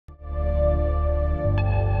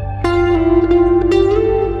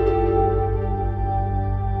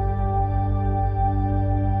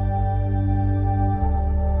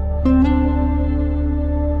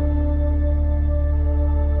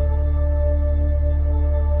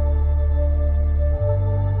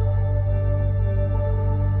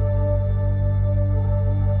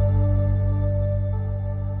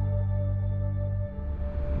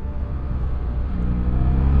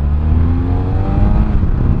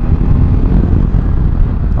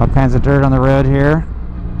All kinds of dirt on the road here.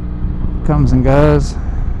 Comes and goes.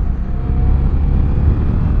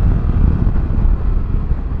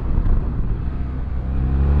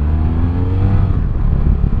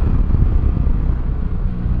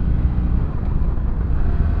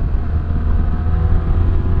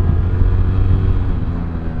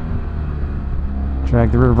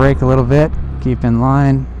 Drag the rear brake a little bit, keep in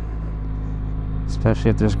line, especially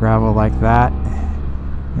if there's gravel like that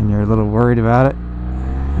and you're a little worried about it.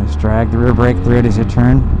 Just drag the rear brake through it as you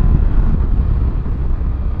turn.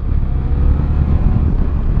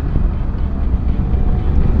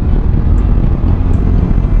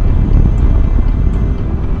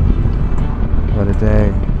 What a day.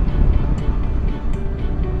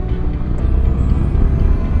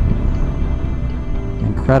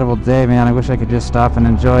 Incredible day, man. I wish I could just stop and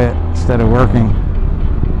enjoy it instead of working.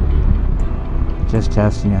 Just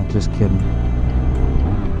testing you, just kidding.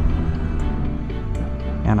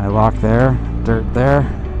 Anti-lock there, dirt there.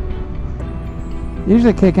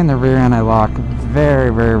 Usually kick in the rear anti-lock. Very,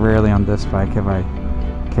 very rarely on this bike have I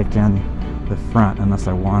kicked in the front unless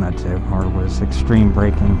I wanted to or was extreme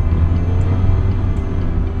braking.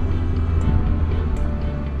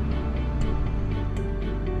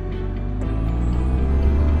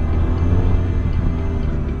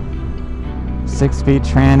 Six-speed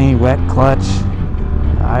tranny, wet clutch.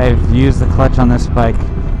 I've used the clutch on this bike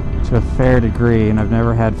to a fair degree, and I've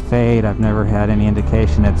never had fade. I've never had any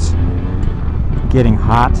indication it's getting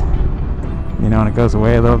hot, you know, and it goes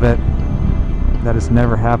away a little bit. That has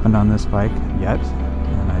never happened on this bike yet,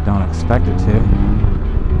 and I don't expect it to.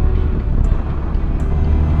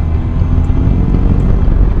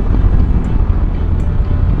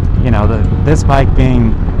 You know, this bike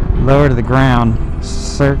being lower to the ground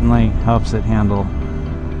certainly helps it handle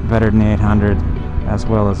better than the 800, as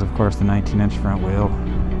well as, of course, the 19-inch front wheel.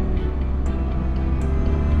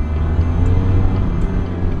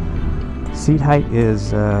 Seat height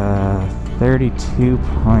is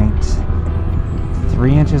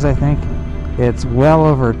 32.3 inches, I think. It's well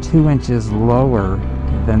over 2 inches lower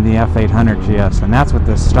than the F850GS, and that's with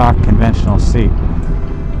the stock conventional seat.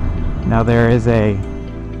 Now there is a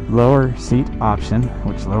lower seat option,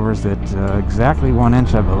 which lowers it exactly 1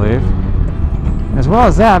 inch, I believe. As well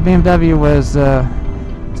as that, BMW was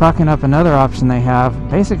talking up another option they have.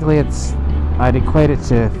 Basically, I'd equate it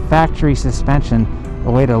to factory suspension, a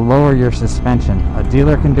way to lower your suspension. A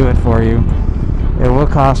dealer can do it for you. It will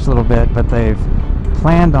cost a little bit, but they've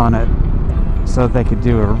planned on it so that they could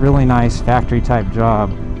do a really nice factory type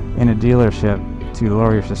job in a dealership to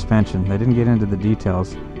lower your suspension. They didn't get into the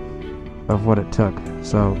details of what it took,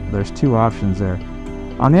 so there's two options there.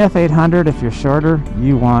 On the F800, if you're shorter,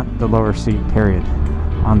 you want the lower seat, period.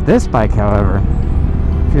 On this bike, however,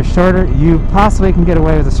 if you're shorter, you possibly can get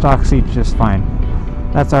away with the stock seat just fine.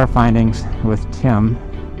 That's our findings with Tim,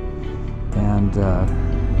 and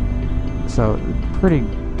so pretty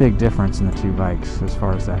big difference in the two bikes as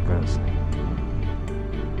far as that goes.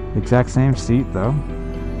 Exact same seat though,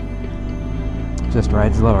 just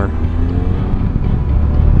rides lower.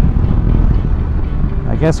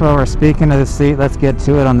 I guess while we're speaking of the seat, let's get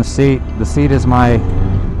to it on the seat. The seat is my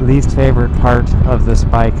least favorite part of this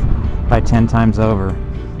bike by 10 times over.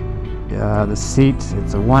 The seat,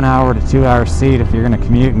 it's a 1 hour to 2 hour seat. If you're going to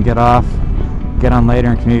commute and get off, get on later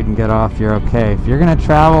and commute and get off, you're okay. If you're going to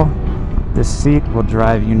travel, this seat will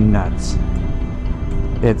drive you nuts.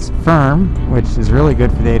 It's firm, which is really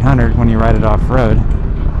good for the 800 when you ride it off-road.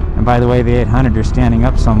 And by the way, the 800, you're standing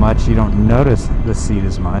up so much you don't notice the seat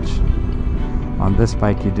as much. On this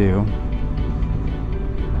bike you do.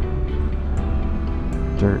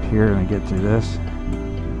 Dirt here, let me get through this.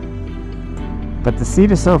 But the seat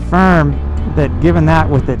is so firm that given that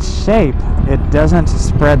with its shape, it doesn't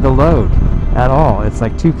spread the load at all. It's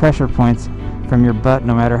like 2 pressure points from your butt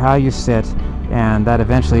no matter how you sit, and that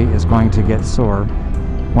eventually is going to get sore.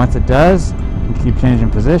 Once it does, you keep changing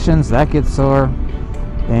positions, that gets sore,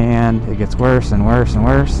 and it gets worse and worse and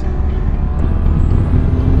worse.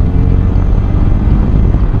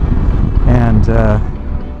 And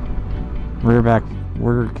rear back,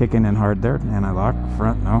 we're kicking in hard there, anti-lock,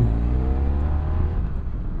 front, no.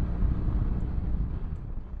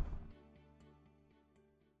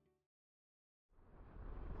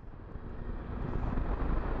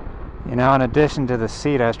 You know, in addition to the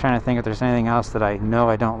seat, I was trying to think if there's anything else that I know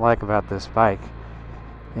I don't like about this bike.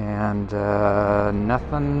 And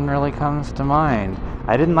nothing really comes to mind.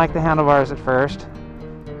 I didn't like the handlebars at first.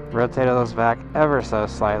 Rotated those back ever so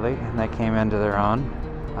slightly, and they came into their own.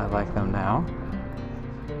 I like them now.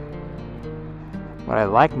 What I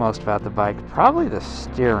like most about the bike, probably the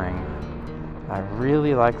steering. I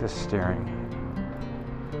really like the steering.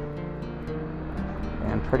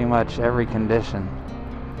 in pretty much every condition.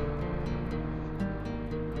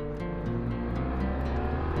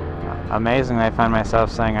 Amazingly, I find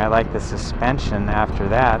myself saying I like the suspension after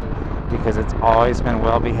that, because it's always been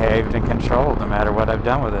well behaved and controlled no matter what I've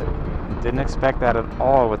done with it. Didn't expect that at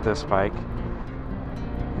all with this bike.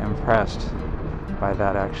 Impressed by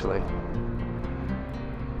that, actually.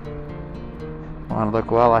 Want to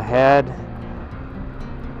look well ahead,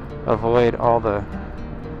 avoid all the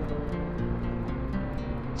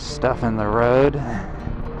stuff in the road,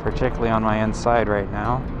 particularly on my inside right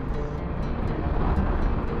now.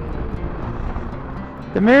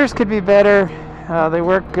 The mirrors could be better. They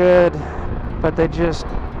work good, but they just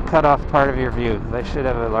cut off part of your view. They should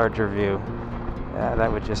have a larger view.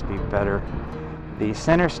 That would just be better. The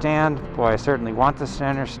center stand, boy, I certainly want the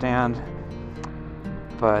center stand,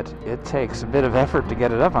 but it takes a bit of effort to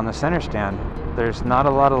get it up on the center stand. There's not a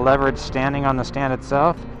lot of leverage standing on the stand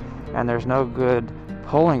itself, and there's no good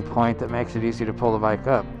pulling point that makes it easy to pull the bike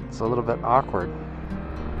up. It's a little bit awkward.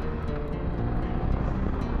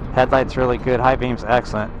 Headlight's really good. High beam's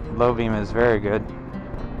excellent. Low beam is very good.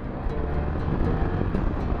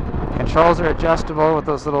 Controls are adjustable with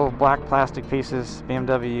those little black plastic pieces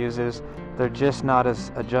BMW uses. They're just not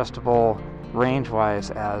as adjustable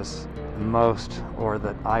range-wise as most, or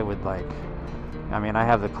that I would like. I mean, I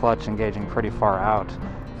have the clutch engaging pretty far out,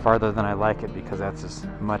 farther than I like it, because that's as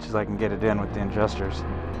much as I can get it in with the adjusters.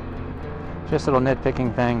 Just little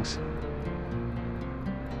nitpicking things.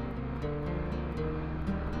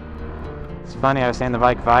 It's funny, I was saying the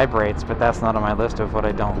bike vibrates, but that's not on my list of what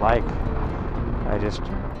I don't like. I just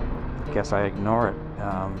guess I ignore it.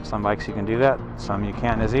 Some bikes you can do that, some you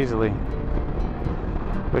can't as easily.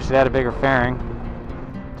 Wish it had a bigger fairing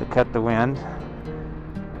to cut the wind.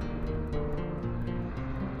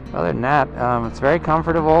 Other than that, it's very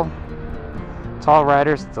comfortable. Tall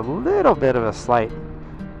riders, it's a little bit of a slight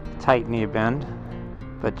tight knee bend,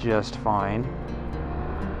 but just fine.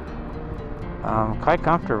 Quite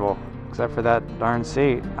comfortable, except for that darn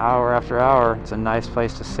seat. Hour after hour, it's a nice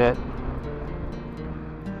place to sit.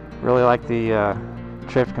 Really like the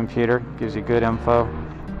trip computer, gives you good info.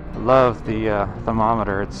 Love the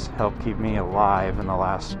thermometer. It's helped keep me alive in the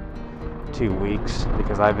last 2 weeks,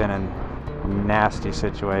 because I've been in nasty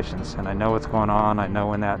situations, and I know what's going on. I know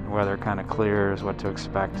when that weather kind of clears, what to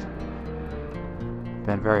expect.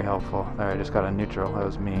 Been very helpful. There, I just got a neutral. That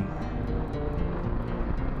was me.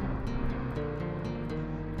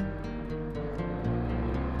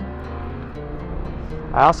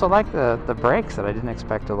 I also like the brakes that I didn't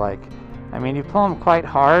expect to like. I mean, you pull them quite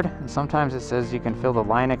hard, and sometimes it says you can feel the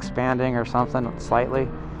line expanding or something slightly,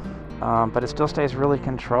 but it still stays really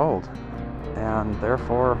controlled, and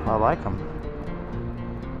therefore I like them.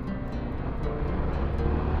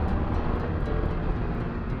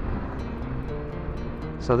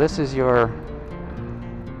 So this is your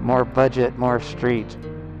more budget, more street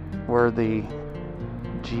worthy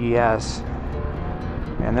GS.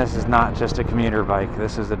 And this is not just a commuter bike,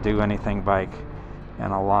 this is a do-anything bike,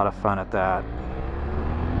 and a lot of fun at that.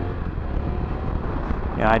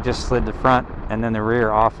 Yeah, I just slid the front and then the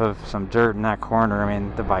rear off of some dirt in that corner. I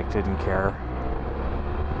mean, the bike didn't care.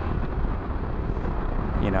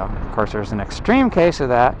 You know, of course there's an extreme case of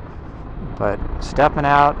that, but stepping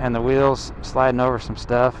out and the wheels sliding over some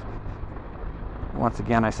stuff, once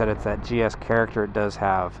again I said it's that GS character it does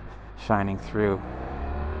have shining through.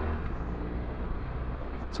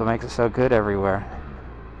 So it makes it so good everywhere.